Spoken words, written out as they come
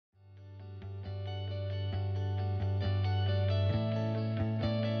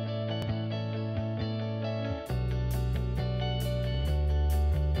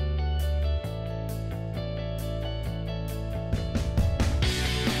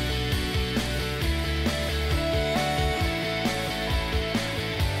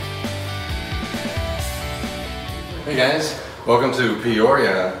Hey guys, welcome to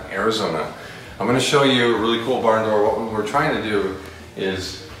Peoria, Arizona. I'm going to show you a really cool barn door. What we're trying to do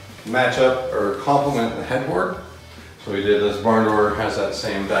is match up or complement the headboard. So we did this barn door, has that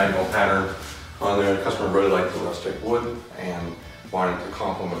same diagonal pattern on there. The customer really liked the rustic wood and wanted to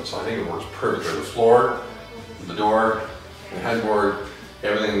complement, so I think it works perfectly. The floor, the door, the headboard,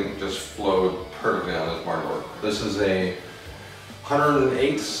 everything just flowed perfectly on this barn door. This is a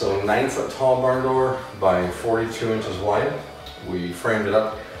 108, so 9-foot tall barn door by 42 inches wide. We framed it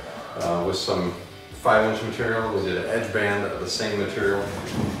up with some 5-inch material. We did an edge band of the same material.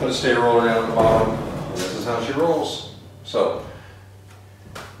 Put a stay roller down at the bottom, and this is how she rolls. So,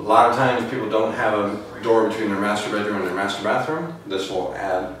 a lot of times people don't have a door between their master bedroom and their master bathroom. This will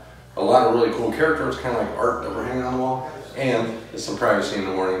add a lot of really cool character. It's kind of like art that we're hanging on the wall, and it's some privacy in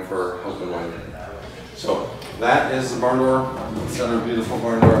the morning for husband and wife. So that is the barn door. It's another beautiful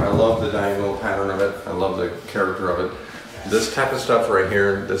barn door. I love the diagonal pattern of it. I love the character of it. This type of stuff right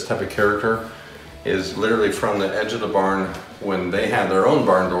here, this type of character, is literally from the edge of the barn. When they had their own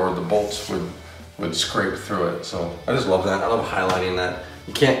barn door, the bolts would scrape through it. So I just love that. I love highlighting that.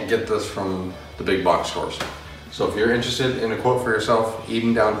 You can't get this from the big box stores. So if you're interested in a quote for yourself,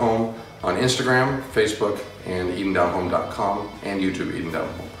 Eden Down Home on Instagram, Facebook, and EdenDownHome.com, and YouTube, Eden Down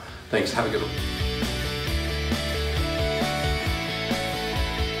Home. Thanks. Have a good one.